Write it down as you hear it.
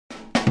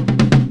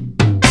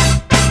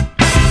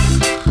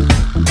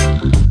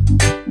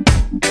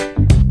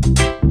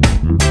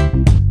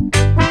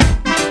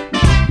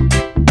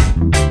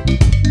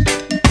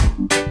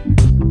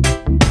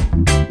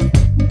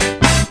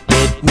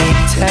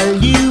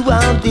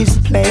this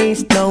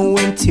place,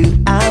 knowing to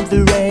have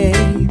the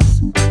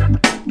race.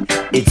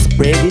 It's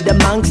spread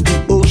amongst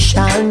the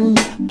ocean,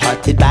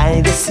 parted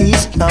by the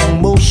sea's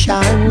strong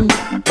motion.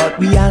 But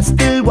we are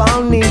still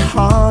one in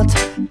heart,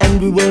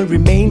 and we will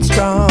remain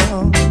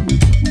strong,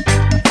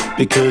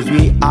 because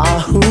we are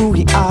who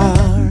we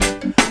are,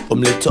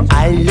 from little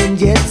island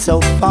yet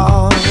so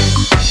far.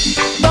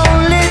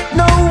 Don't let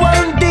no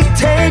one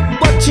dictate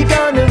what you're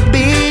gonna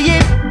be.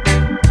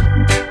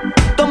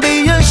 Don't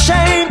be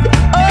ashamed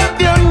of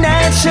your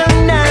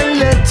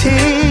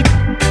nationality.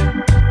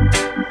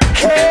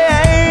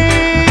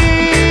 Hey,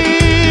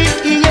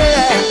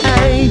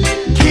 yeah,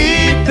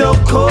 keep your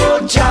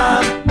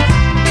culture,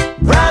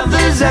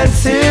 brothers and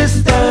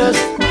sisters.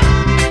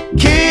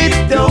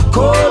 Keep your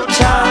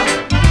culture,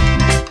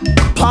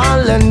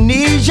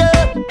 Polynesia.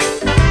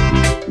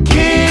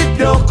 Keep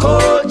your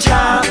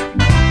culture,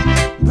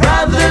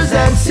 brothers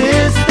and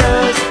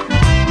sisters.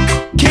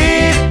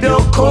 Keep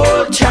your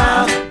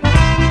culture,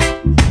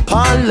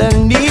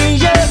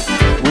 Polynesia.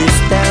 We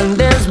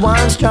stand as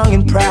one, strong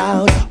and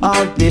proud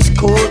of this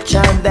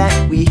culture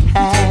that we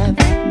have.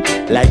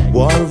 Like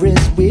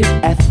warriors with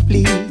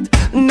athletes,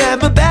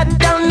 never back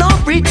down, no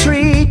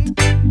retreat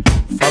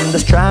from the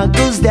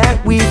struggles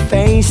that we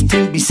face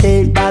to be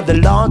saved by the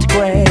Lord's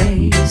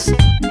grace.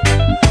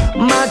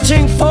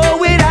 Marching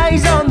forward,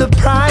 eyes on the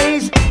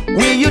prize.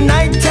 We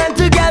unite and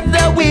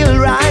together we'll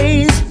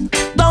rise.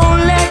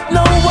 Don't let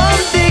no one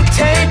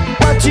dictate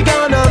what you're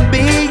gonna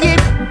be.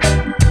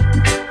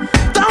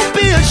 Don't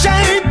be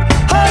ashamed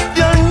of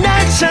your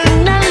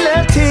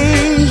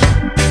nationality.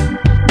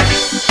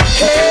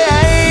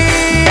 Hey,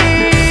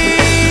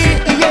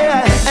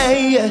 yeah,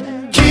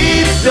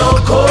 keep your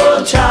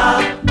culture,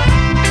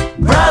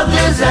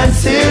 brothers and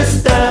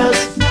sisters.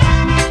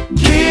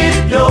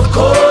 Keep your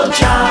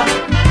culture,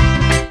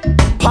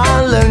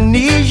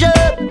 Polynesia.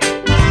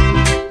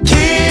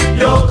 Keep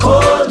your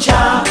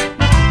culture,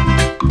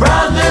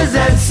 brothers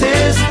and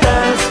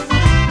sisters.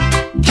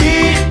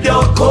 Keep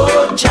your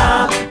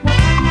culture,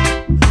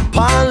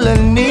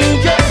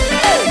 Polynesia.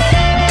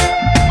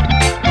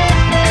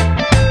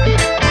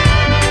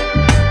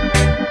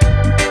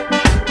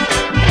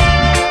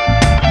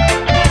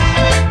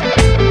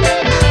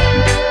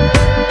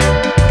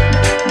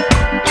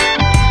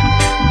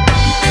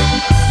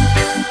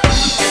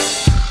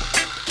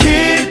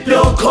 Keep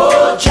your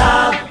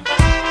culture,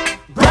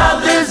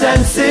 brothers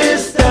and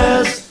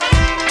sisters.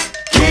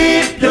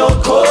 Keep your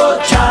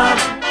culture,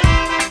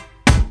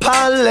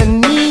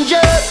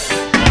 Polynesia.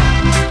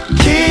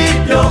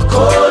 Keep your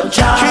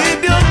culture,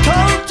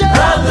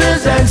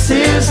 brothers and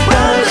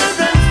sisters.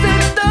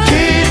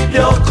 Keep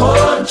your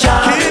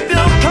culture,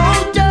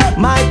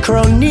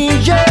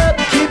 Micronesia.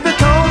 Keep your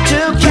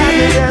culture,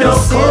 keep your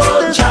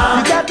culture.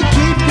 You got to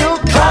keep your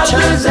culture,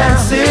 brothers and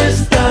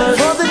sisters.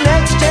 For the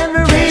next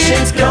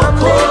generations come,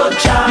 you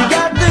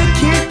got to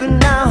keep it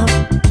now.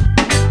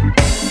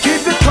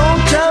 Keep your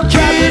culture,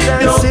 brothers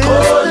and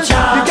sisters.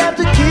 You got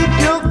to keep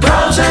your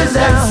brothers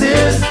and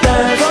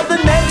sisters. For the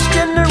next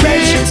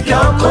generations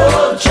come, you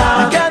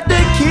got to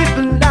keep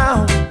it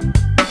now.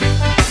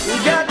 You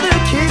got to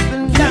keep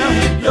it now.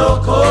 Keep your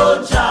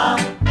culture,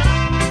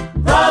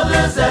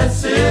 brothers and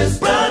sisters.